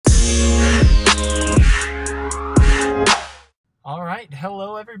right,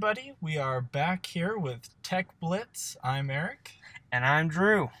 hello everybody. We are back here with Tech Blitz. I'm Eric, And I'm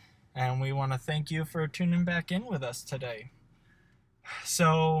Drew. and we want to thank you for tuning back in with us today.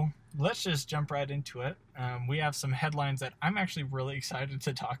 So let's just jump right into it. We have some headlines that I'm actually really excited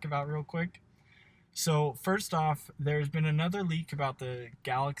to talk about real quick. So first off, there's been another leak about the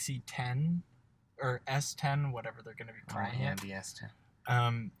Galaxy 10 or S10, whatever they're going to be calling it. The S10.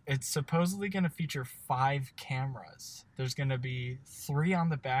 It's supposedly going to feature 5 cameras. There's going to be 3 on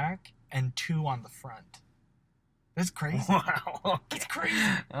the back and 2 on the front. That's crazy. Wow. It's crazy.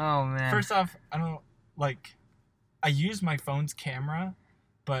 Oh, man. First off, I use my phone's camera,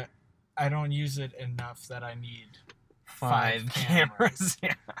 but I don't use it enough that I need 5 cameras.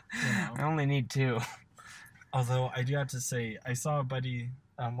 Yeah. You know? I only need 2. Although I do have to say, I saw a buddy,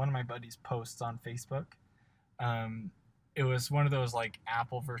 one of my buddies' posts on Facebook. It was one of those like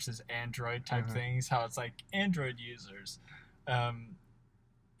Apple versus Android type things. How it's like Android users,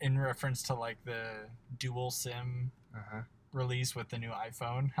 in reference to like the dual SIM release with the new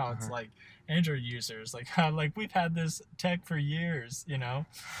iPhone. How it's like Android users, like how like we've had this tech for years, you know,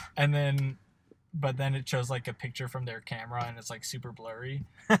 and then. But then it shows like a picture from their camera and it's like super blurry,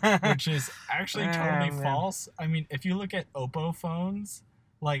 which is actually totally false. I mean, if you look at Oppo phones,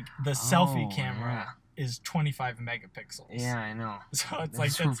 like the selfie camera is 25 megapixels. Yeah, I know. So it's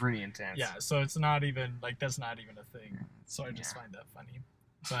that's pretty intense. Yeah, so it's not even like that's not even a thing. So I just find that funny.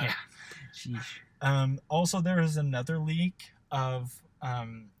 But Sheesh. Also there is another leak of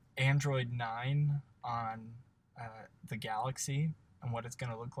Android 9 on the Galaxy and what it's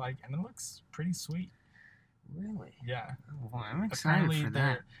going to look like, and it looks pretty sweet. Really? Yeah. Oh, boy, I'm excited for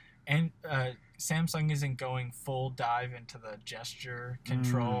that. And Samsung isn't going full dive into the gesture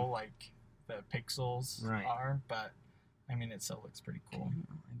control like the Pixels are, but I mean it still looks pretty cool.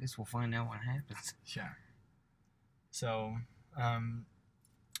 I guess we'll find out what happens. Yeah. So,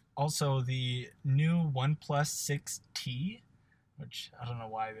 also the new OnePlus 6T, which I don't know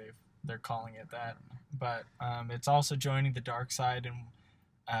why they're calling it that, but it's also joining the dark side,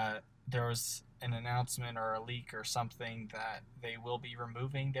 and there was an announcement or a leak or something that they will be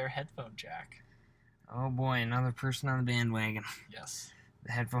removing their headphone jack. Oh boy, another person on the bandwagon. Yes.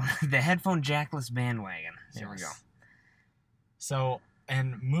 The headphone jackless bandwagon. There we go. So,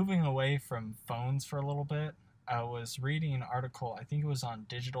 and moving away from phones for a little bit, I was reading an article, I think it was on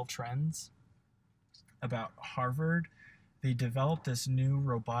Digital Trends, about Harvard. They developed this new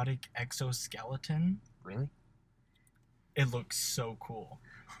robotic exoskeleton. Really? It looks so cool.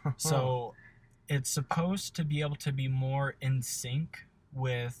 So it's supposed to be able to be more in sync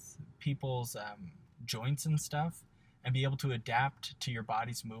with people's joints and stuff and be able to adapt to your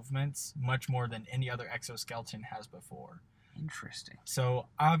body's movements much more than any other exoskeleton has before. Interesting. So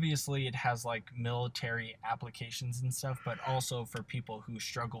obviously it has like military applications and stuff, but also for people who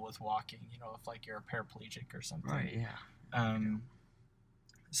struggle with walking, you know, if like you're a paraplegic or something. Right, yeah.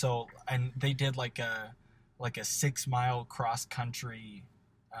 So, and they did like a 6-mile cross country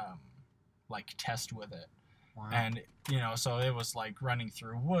like test with it. Wow. And you know, so it was like running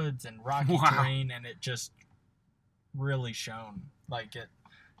through woods and rocky terrain, and it just really shone. Like it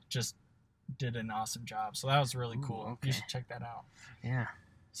just did an awesome job. So that was really cool. Okay. You should check that out. Yeah.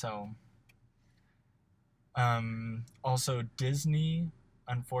 So also Disney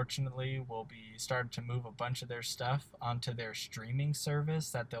unfortunately will be starting to move a bunch of their stuff onto their streaming service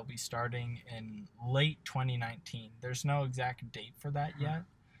that they'll be starting in late 2019. There's no exact date for that yet,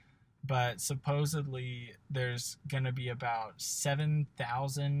 but supposedly there's going to be about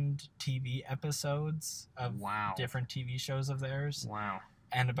 7,000 TV episodes of different TV shows of theirs. Wow.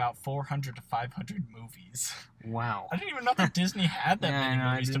 And about 400 to 500 movies. Wow. I didn't even know that Disney had that many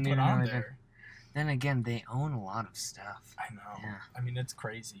movies to put on there. Then again, they own a lot of stuff. I know. Yeah. I mean, it's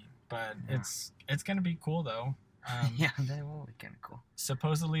crazy, but it's going to be cool though. Yeah, that will be kind of cool.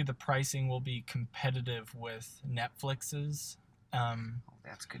 Supposedly, the pricing will be competitive with Netflix's.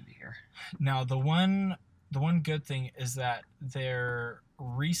 That's good to hear. Now, the one good thing is that their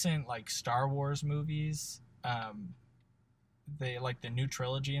recent like Star Wars movies, they like the new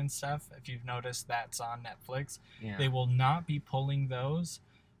trilogy and stuff. If you've noticed, that's on Netflix. Yeah. They will not be pulling those.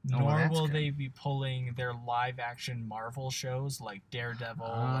 Nor will they be pulling their live-action Marvel shows like Daredevil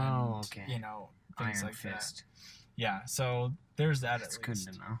and you know things Iron like Fist. that. Yeah, so there's that. That's at least.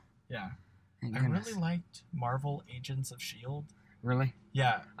 good to know. Yeah, Thank I goodness. really liked Marvel Agents of S.H.I.E.L.D. Really?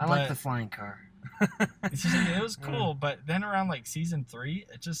 Yeah, I like the flying car. It was cool, but then around like season 3,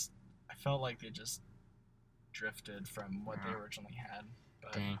 I felt like they just drifted from what they originally had.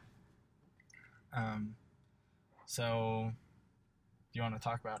 But, Dang. So. Do you want to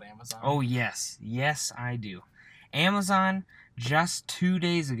talk about Amazon? Oh, yes. Yes, I do. Amazon, just 2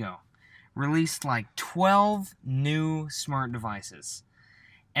 days ago, released like 12 new smart devices.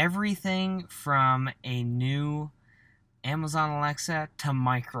 Everything from a new Amazon Alexa to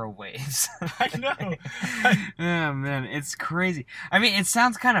microwaves. I know. Oh, man, it's crazy. I mean, it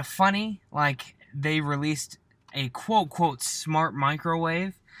sounds kind of funny, like they released a quote-quote smart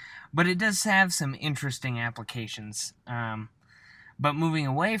microwave, but it does have some interesting applications. But moving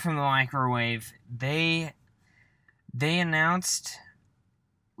away from the microwave, they announced,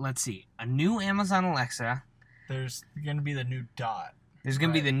 let's see, a new Amazon Alexa. There's going to be the new Dot. There's going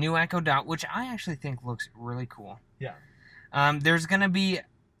to be the new Echo Dot, which I actually think looks really cool. Yeah. There's going to be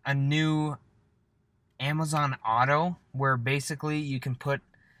a new Amazon Auto, where basically you can put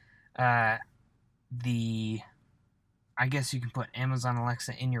I guess you can put Amazon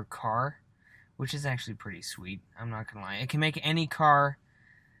Alexa in your car, which is actually pretty sweet. I'm not going to lie. It can make any car,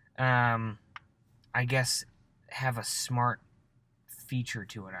 I guess, have a smart feature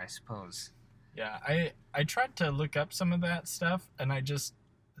to it, I suppose. Yeah, I tried to look up some of that stuff, and I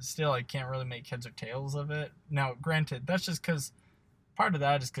can't really make heads or tails of it. Now, granted, that's just because part of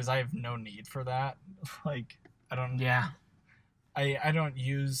that is because I have no need for that. Like, I don't. Yeah. I don't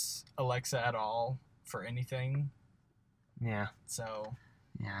use Alexa at all for anything. Yeah. So.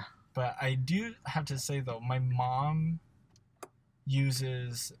 Yeah. But I do have to say though, my mom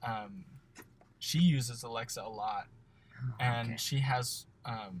uses she uses Alexa a lot, and she has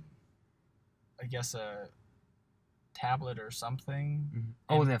I guess a tablet or something. Mm-hmm.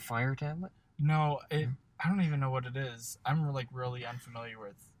 Oh, that Fire tablet? No, I don't even know what it is. I'm like really unfamiliar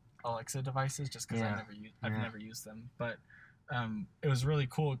with Alexa devices just because I've never used them. But it was really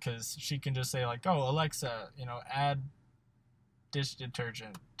cool because she can just say like, "Oh, Alexa, add dish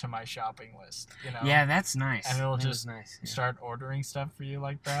detergent to my shopping list." Yeah, that's nice. And it'll just start ordering stuff for you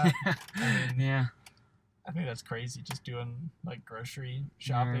like that. Yeah. I think that's crazy. Just doing like grocery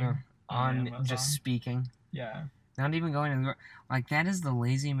shopping on Amazon. Just speaking. Yeah. Not even going to the like that is the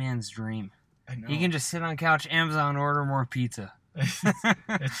lazy man's dream. I know. He can just sit on the couch, Amazon, order more pizza.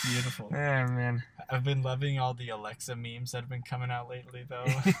 It's beautiful. Yeah, man. I've been loving all the Alexa memes that have been coming out lately, though.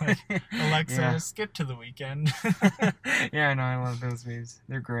 Like, Alexa, skip to the weekend. Yeah, I know. I love those memes.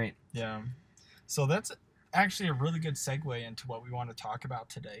 They're great. Yeah. So that's actually a really good segue into what we want to talk about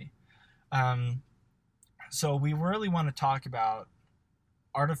today. So we really want to talk about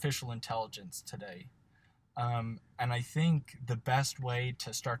artificial intelligence today. And I think the best way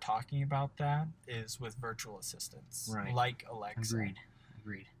to start talking about that is with virtual assistants, like Alexa.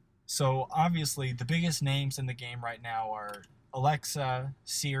 Agreed. So obviously, the biggest names in the game right now are Alexa,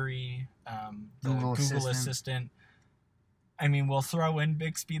 Siri, the Google Assistant. I mean, we'll throw in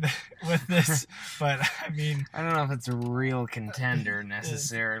Bixby with this, but I mean, I don't know if it's a real contender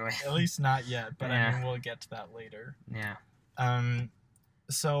necessarily. At least not yet, but I mean, we'll get to that later. Yeah.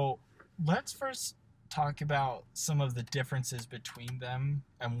 So let's first talk about some of the differences between them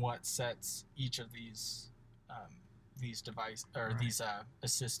and what sets each of these these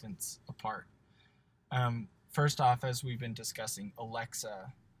assistants apart. First off, as we've been discussing,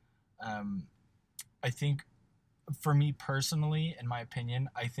 Alexa, I think for me personally, in my opinion,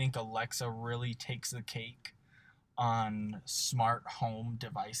 I think Alexa really takes the cake on smart home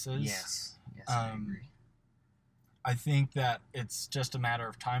devices. Yes, I agree. I think that it's just a matter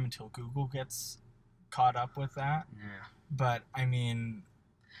of time until Google gets caught up with that. Yeah. But I mean,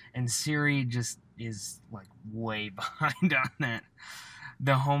 and Siri just is like way behind on that.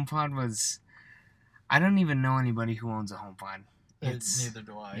 The HomePod was, I don't even know anybody who owns a HomePod. Neither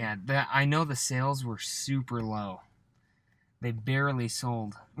do I. Yeah, I know the sales were super low. They barely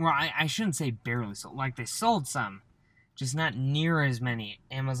sold. Well, I shouldn't say barely sold. Like, they sold some, just not near as many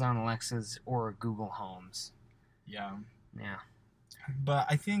Amazon Alexas or Google Homes. Yeah. Yeah. But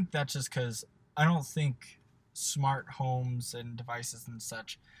I think that's just because I don't think smart homes and devices and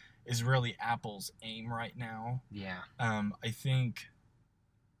such is really Apple's aim right now. Yeah. I think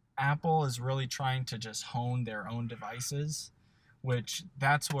Apple is really trying to just hone their own devices, which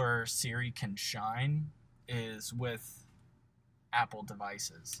that's where Siri can shine, is with Apple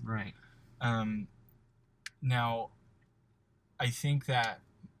devices. Right. Now, I think that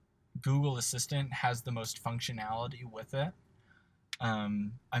Google Assistant has the most functionality with it.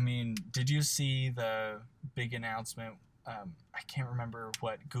 I mean, did you see the big announcement? I can't remember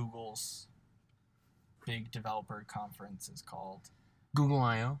what Google's big developer conference is called. Google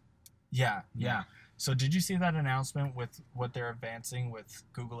I/O? Yeah. So did you see that announcement with what they're advancing with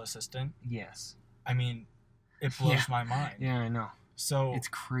Google Assistant? Yes. I mean, it blows my mind. Yeah, I know. So it's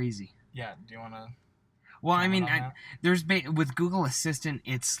crazy. Yeah. Do you want to? Well, I mean, with Google Assistant,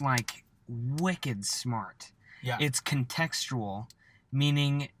 it's like wicked smart. Yeah. It's contextual,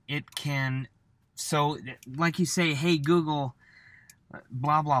 meaning it can. So, like you say, hey Google,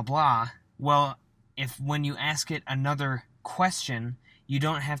 blah blah blah. Well, if when you ask it another question, you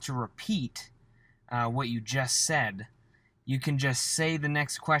don't have to repeat what you just said. You can just say the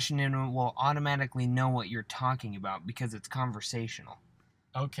next question and it will automatically know what you're talking about because it's conversational.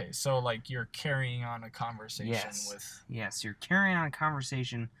 Okay, so like you're carrying on a conversation with... Yes, you're carrying on a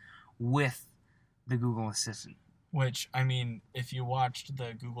conversation with the Google Assistant. Which, I mean, if you watched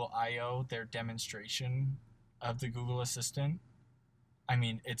the Google I.O., their demonstration of the Google Assistant, I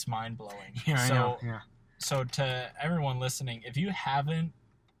mean, it's mind-blowing. Yeah, I know. Yeah. So to everyone listening, if you haven't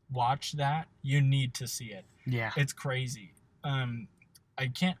watched that, you need to see it. Yeah. It's crazy. I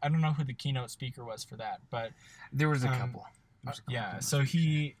don't know who the keynote speaker was for that, but... There was a couple. Yeah, so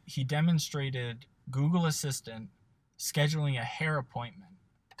he demonstrated Google Assistant scheduling a hair appointment.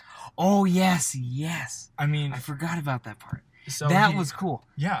 Oh, yes. I mean... I forgot about that part. So that was cool.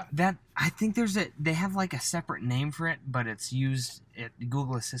 Yeah. I think they have like a separate name for it, but it's used,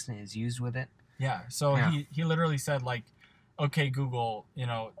 Google Assistant is used with it. Yeah, so he literally said like, okay, Google,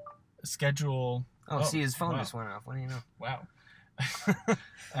 schedule... Oh, see, his phone just went off. What do you know? Wow.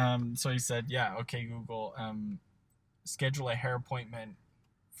 So he said, yeah, okay, Google, schedule a hair appointment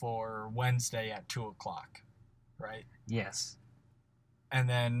for Wednesday at 2:00, right? Yes. And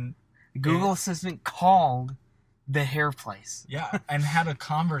then Google Assistant called the hair place. Yeah, and had a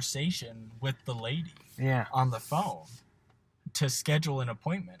conversation with the lady on the phone to schedule an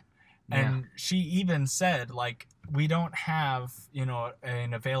appointment. And she even said, like, we don't have,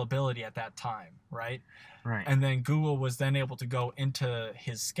 an availability at that time, right? Right. And then Google was then able to go into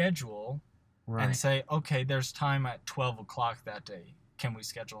his schedule and say, okay, there's time at 12:00 that day. Can we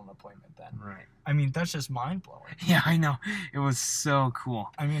schedule an appointment then? Right. I mean, that's just mind-blowing. Yeah, I know. It was so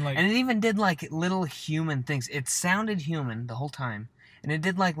cool. I mean, like... And it even did, like, little human things. It sounded human the whole time. And it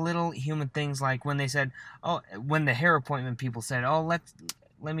did, like, little human things, like when they said, when the hair appointment people said,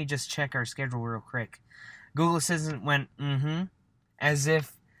 let me just check our schedule real quick. Google Assistant went, as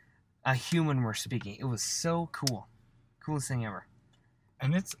if a human were speaking. It was so cool. Coolest thing ever.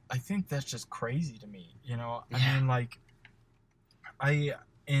 And I think that's just crazy to me, I mean, like,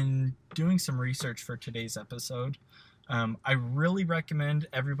 in doing some research for today's episode, I really recommend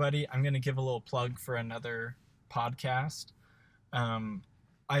everybody, I'm going to give a little plug for another podcast.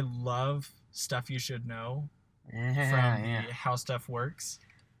 I love Stuff You Should Know from the How Stuff Works.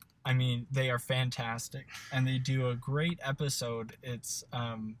 I mean, they are fantastic, and they do a great episode. It's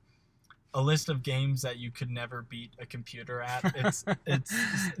a list of games that you could never beat a computer at.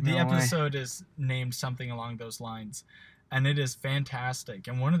 The episode is named something along those lines, and it is fantastic.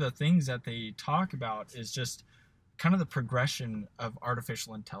 And one of the things that they talk about is just kind of the progression of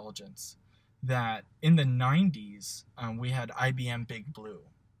artificial intelligence. That in the 90s, we had IBM Big Blue,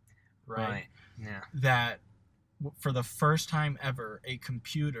 right? Yeah. That for the first time ever, a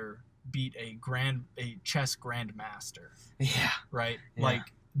computer beat a chess grandmaster. Yeah. Right? Yeah.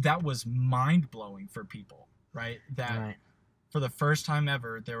 Like, that was mind-blowing for people, right? That for the first time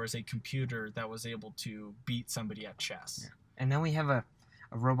ever, there was a computer that was able to beat somebody at chess. Yeah. And now we have a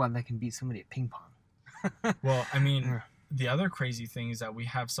robot that can beat somebody at ping pong. Well, I mean, the other crazy thing is that we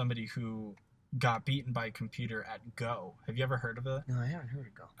have somebody who got beaten by a computer at Go. Have you ever heard of it? No, I haven't heard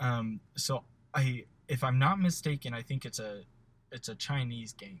of Go. So if I'm not mistaken, I think it's a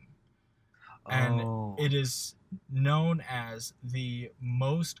Chinese game. And it is known as the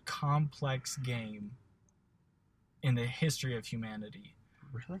most complex game in the history of humanity.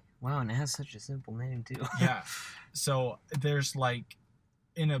 Really? Wow, and it has such a simple name too. Yeah. So there's like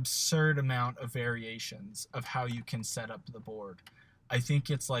an absurd amount of variations of how you can set up the board. I think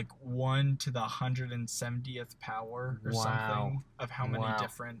it's like 1 to the 170th power or something of how many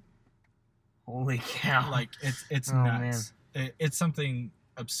different. Holy cow! Like it's nuts. It's something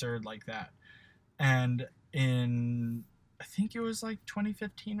absurd like that. And in, I think it was like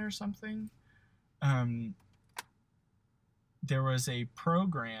 2015 or something, there was a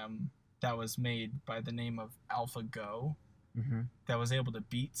program that was made by the name of AlphaGo that was able to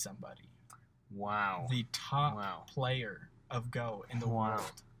beat somebody. Wow. The top player of Go in the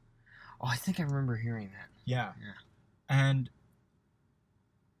world. Oh, I think I remember hearing that. Yeah. And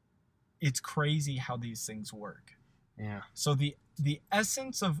it's crazy how these things work. Yeah. So the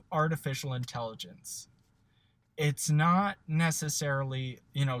essence of artificial intelligence, it's not necessarily,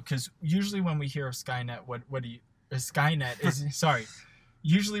 because usually when we hear of Skynet, Skynet is, sorry,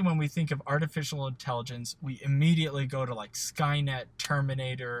 usually when we think of artificial intelligence, we immediately go to like Skynet,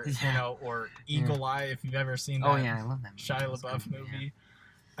 Terminator, or Eagle Eye, if you've ever seen that. Oh yeah, I love that movie. Shia LaBeouf movie.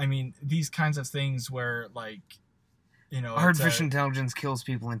 I mean, these kinds of things where, like, you know, artificial intelligence kills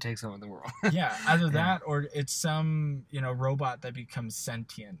people and takes over the world. Yeah, either that or it's some, you know, robot that becomes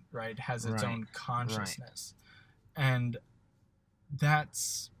sentient, right? Has its own consciousness. And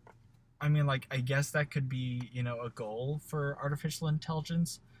that's, I mean, like, I guess that could be, you know, a goal for artificial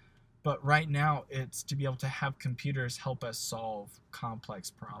intelligence. But right now, it's to be able to have computers help us solve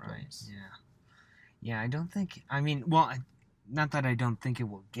complex problems. Right. Yeah. Yeah, I don't think, I mean, well, not that I don't think it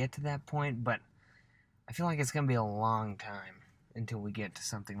will get to that point, but I feel like it's going to be a long time until we get to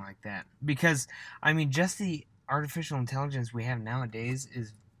something like that. Because, I mean, just the artificial intelligence we have nowadays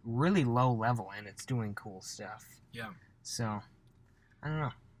is really low level, and it's doing cool stuff. Yeah. So, I don't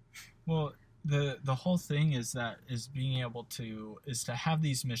know. Well, the whole thing is being able to have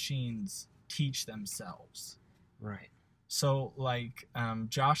these machines teach themselves. Right. So, like,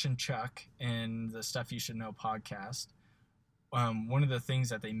 Josh and Chuck in the Stuff You Should Know podcast, one of the things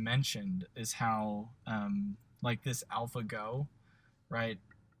that they mentioned is how, like, this AlphaGo, right?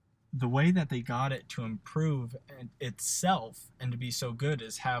 The way that they got it to improve itself and to be so good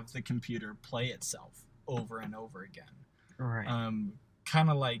is have the computer play itself over and over again. Right. Kind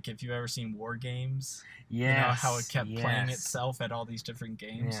of like if you've ever seen War Games, you know, how it kept playing itself at all these different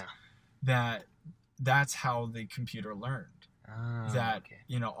games. Yeah. That's how the computer learned.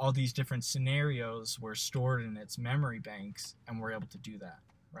 You know, all these different scenarios were stored in its memory banks, and we're able to do that,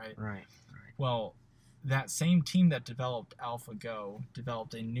 right? Right. Well, that same team that developed AlphaGo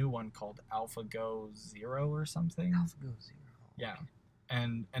developed a new one called AlphaGo Zero or something. AlphaGo Zero. Yeah.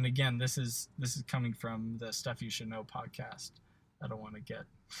 And again, this is coming from the Stuff You Should Know podcast. I don't want to get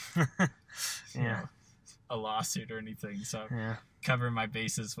you know, a lawsuit or anything, so cover my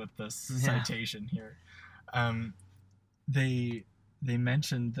bases with this citation here. They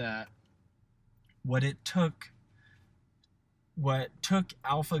mentioned that what took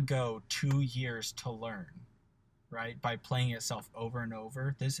AlphaGo 2 years to learn, right, by playing itself over and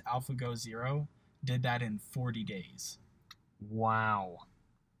over, this AlphaGo Zero did that in 40 days. Wow.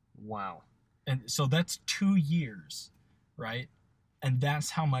 And so that's 2 years, right? And that's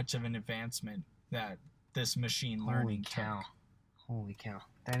how much of an advancement that this machine learning took. Holy cow.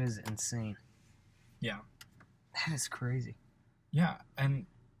 That is insane. Yeah. That is crazy. Yeah, and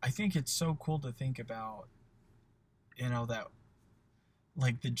I think it's so cool to think about, you know, that,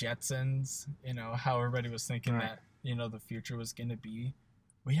 like, the Jetsons, you know, how everybody was thinking that, you know, the future was going to be.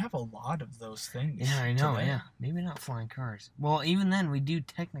 We have a lot of those things. Yeah, I know, yeah. Maybe not flying cars. Well, even then, we do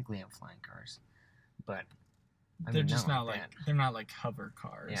technically have flying cars. But they're just not like they're not like hover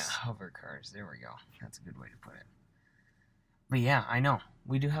cars. Yeah, hover cars. There we go. That's a good way to put it. But yeah, I know.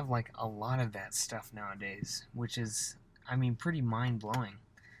 We do have, like, a lot of that stuff nowadays, which is, I mean, pretty mind-blowing.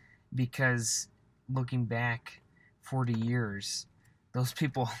 Because looking back 40 years, those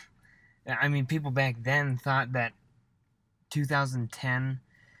people, I mean, people back then thought that 2010,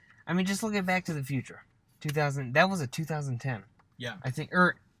 I mean, just look at Back to the Future. That was a 2010. Yeah. I think,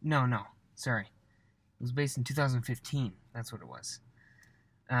 no, sorry. It was based in 2015. That's what it was.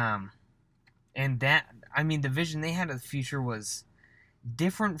 And that, I mean, the vision they had of the future was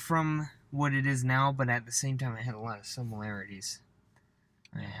different from what it is now, but at the same time, it had a lot of similarities,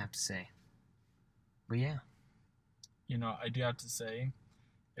 I have to say. But yeah. You know, I do have to say,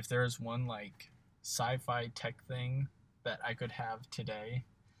 if there is one, like, sci-fi tech thing that I could have today,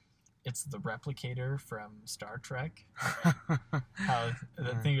 it's the replicator from Star Trek. How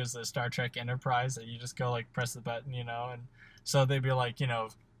I think it was the Star Trek Enterprise that you just go, like, press the button, you know, and so they'd be like, you know,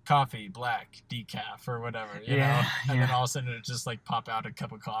 coffee, black, decaf, or whatever, you know, and then all of a sudden it just, like, pop out a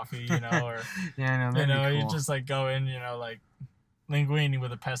cup of coffee, you know, or you know, cool. You just, like, go in, you know, like, linguine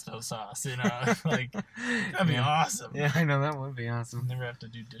with a pesto sauce, you know, like, that'd be awesome. Yeah, I know, that would be awesome. Never have to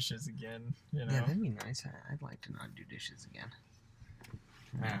do dishes again, you know. Yeah, that'd be nice. I'd like to not do dishes again.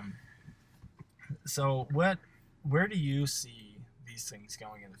 So where do you see these things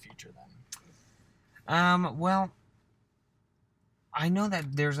going in the future then? Well, I know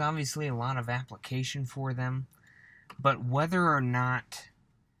that there's obviously a lot of application for them, but whether or not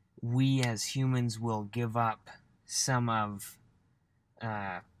we as humans will give up some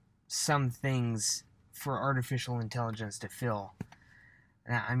things for artificial intelligence to fill,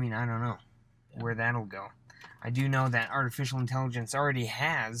 I mean, I don't know where that'll go. I do know that artificial intelligence already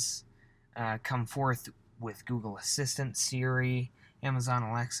has come forth with Google Assistant, Siri, Amazon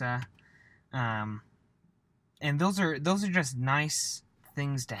Alexa, and those are just nice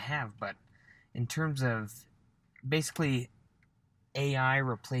things to have. But in terms of basically AI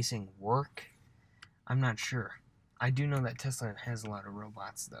replacing work, I'm not sure. I do know that Tesla has a lot of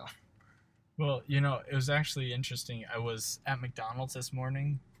robots, though. Well, it was actually interesting. I was at McDonald's this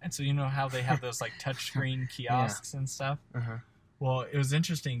morning, and so you know how they have those like touchscreen kiosks and stuff. Uh-huh. Well, it was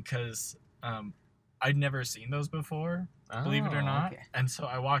interesting because I'd never seen those before, believe it or not. Okay. And so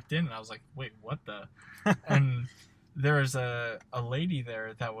I walked in and I was like, "Wait, what the?" And there was a lady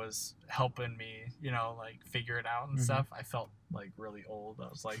there that was helping me, like figure it out and Mhm. stuff. I felt like really old. I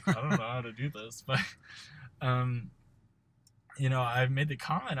was like, I don't know how to do this, but I made the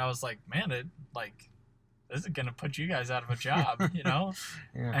comment. I was like, man, this is gonna put you guys out of a job, Yeah.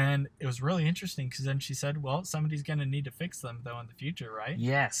 And it was really interesting because then she said, well, somebody's gonna need to fix them though in the future, right?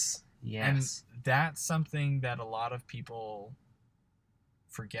 Yes. And that's something that a lot of people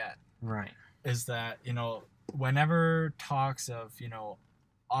forget. Right. Is that whenever talks of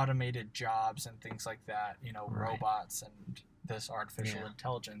automated jobs and things like that, Right. robots and this artificial Yeah.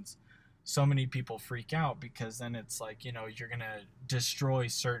 intelligence, so many people freak out because then it's like you're gonna destroy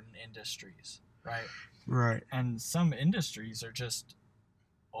certain industries, right? Right. And some industries are just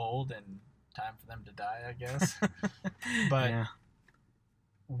old and time for them to die, I guess. But yeah.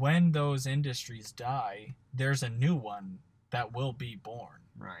 when those industries die, there's a new one that will be born,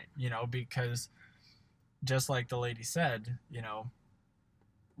 Right. because just like the lady said,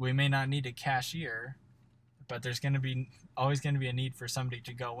 we may not need a cashier, but there's always going to be a need for somebody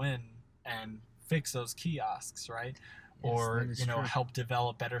to go in and fix those kiosks, right? Yes, Or that is true. help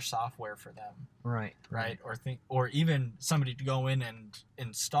develop better software for them, Right. right? Or even somebody to go in and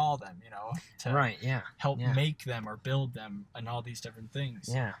install them, to Right. Yeah. help Yeah. make them or build them and all these different things.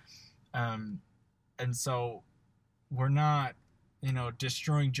 Yeah. And so we're not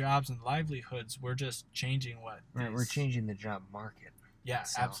destroying jobs and livelihoods. We're just changing what Right. We're changing the job market. Yeah,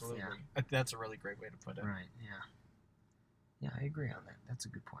 itself, absolutely. That's a really great way to put it. Right. Yeah. Yeah, I agree on that. That's a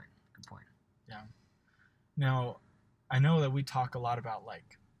good point. Good point. Yeah. Now, I know that we talk a lot about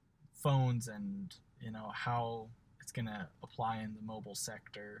like phones and how it's gonna apply in the mobile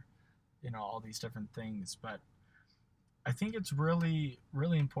sector, all these different things, but I think it's really,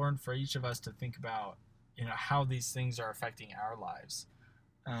 really important for each of us to think about how these things are affecting our lives,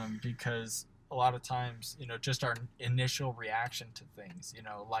 because a lot of times just our initial reaction to things,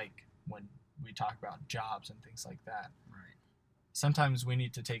 like when we talk about jobs and things like that, Right. sometimes we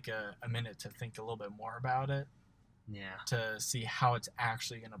need to take a minute to think a little bit more about it Yeah. to see how it's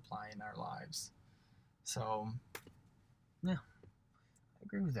actually going to apply in our lives. So I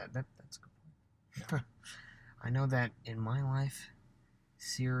agree with that. That's a good Yeah. point. I know that in my life,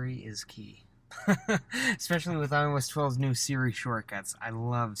 Siri is key. Especially with iOS 12's new Siri shortcuts. I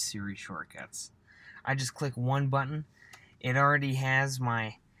love Siri shortcuts. I just click one button. It already has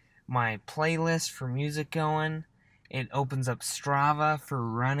my playlist for music going. It opens up Strava for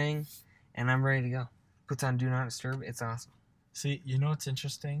running. And I'm ready to go. Puts on Do Not Disturb. It's awesome. see, what's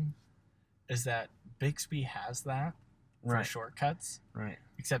interesting is that Bixby has that for Right. shortcuts, Right.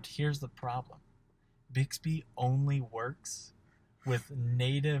 except here's the problem. Bixby only works with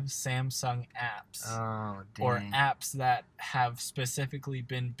native Samsung apps. Oh, dang. Or apps that have specifically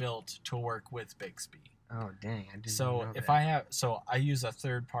been built to work with Bixby. Oh, dang. I didn't So know if that. I use a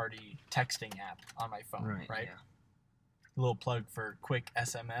third-party texting app on my phone, right? Yeah. Little plug for Quick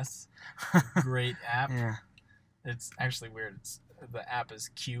SMS, great app. Yeah. It's actually weird. The app is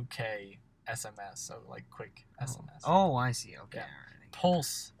QK SMS, so like Quick SMS. Oh, I see. Okay. Yeah. All right.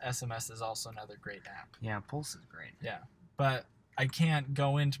 Pulse SMS is also another great app. Yeah, Pulse is great. Yeah, but I can't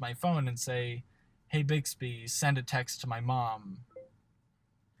go into my phone and say, "Hey Bixby, send a text to my mom."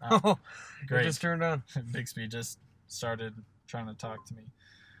 Oh, Great. it just turned on. Bixby just started trying to talk to me.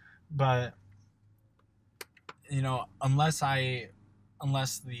 But unless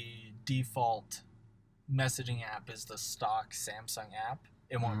the default messaging app is the stock Samsung app,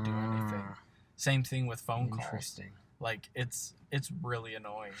 it won't do anything. Same thing with phone calls. Interesting. Like it's really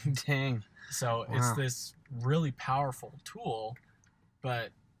annoying. Dang. So Wow. it's this really powerful tool,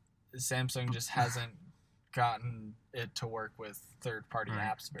 but Samsung just hasn't gotten it to work with third-party Right.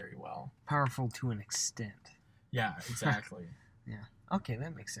 apps very well. Powerful to an extent. Yeah, exactly. Okay,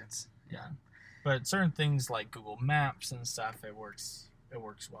 that makes sense. Yeah. But certain things like Google Maps and stuff, it works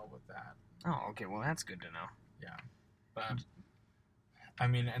well with that. Oh, okay. Well, that's good to know. Yeah. But I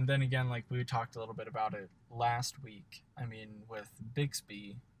mean, and then again, like we talked a little bit about it last week. I mean, with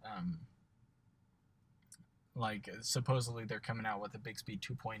Bixby, like supposedly they're coming out with a Bixby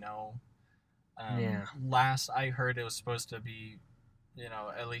 2.0. Yeah. Last I heard, it was supposed to be,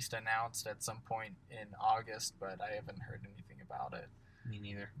 at least announced at some point in August, but I haven't heard anything about it. Me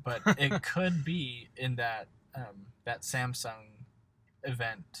neither. But it could be in that that Samsung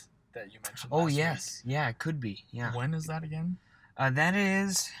event that you mentioned. Oh, last yes. Yeah, it could be. Yeah. week. When is that again? That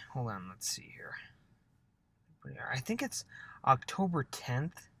is, hold on, let's see here. I think it's October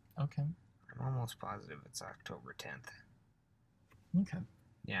 10th. Okay. I'm almost positive it's October 10th. Okay.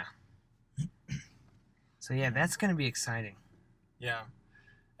 Yeah. So yeah, that's going to be exciting. Yeah.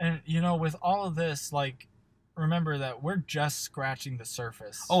 And, you know, with all of this, like, remember that we're just scratching the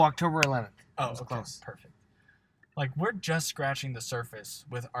surface. Oh, October 11th. Oh, That was okay. close. Perfect. Like, we're just scratching the surface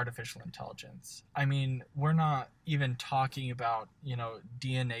with artificial intelligence. I mean, we're not even talking about, you know,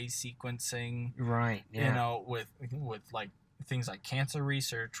 DNA sequencing, Right, yeah. you know, with like things like cancer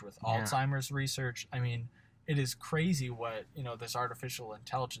research, with Yeah. Alzheimer's research. I mean, it is crazy what, you know, this artificial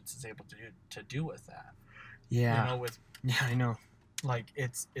intelligence is able to do with that. Yeah. You know, with Yeah, I know. like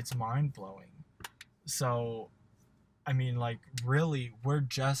it's mind-blowing. So I mean, like, really, we're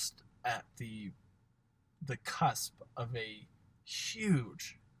just at the cusp of a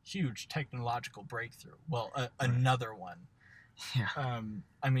huge technological breakthrough. Well, another one. Yeah.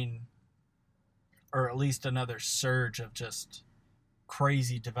 I mean, or at least another surge of just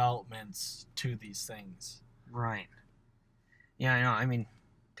crazy developments to these things. Right. Yeah, I know. I mean,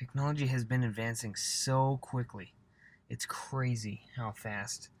 technology has been advancing so quickly. It's crazy how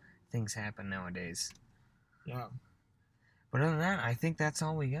fast things happen nowadays. Yeah. But other than that, I think that's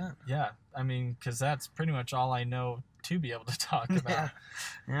all we got. Yeah. I mean, because that's pretty much all I know to be able to talk about.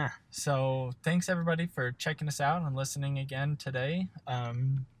 Yeah. So thanks everybody for checking us out and listening again today.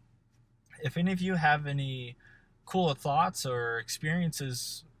 If any of you have any cool thoughts or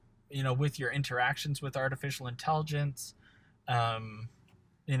experiences, you know, with your interactions with artificial intelligence,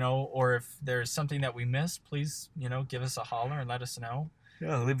 you know, or if there's something that we missed, please, you know, give us a holler and let us know.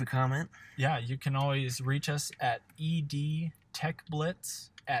 Yeah, leave a comment. Yeah, you can always reach us at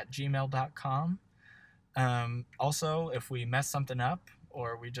edtechblitz@gmail.com. Also, if we mess something up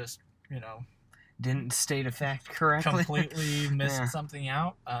or we just, you know, Didn't state a fact correctly. completely missed Yeah. something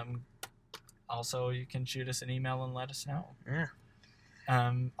out, also you can shoot us an email and let us know. Yeah.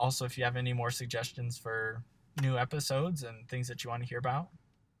 Also, if you have any more suggestions for new episodes and things that you want to hear about,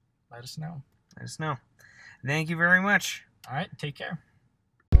 let us know. Let us know. Thank you very much. All right, take care.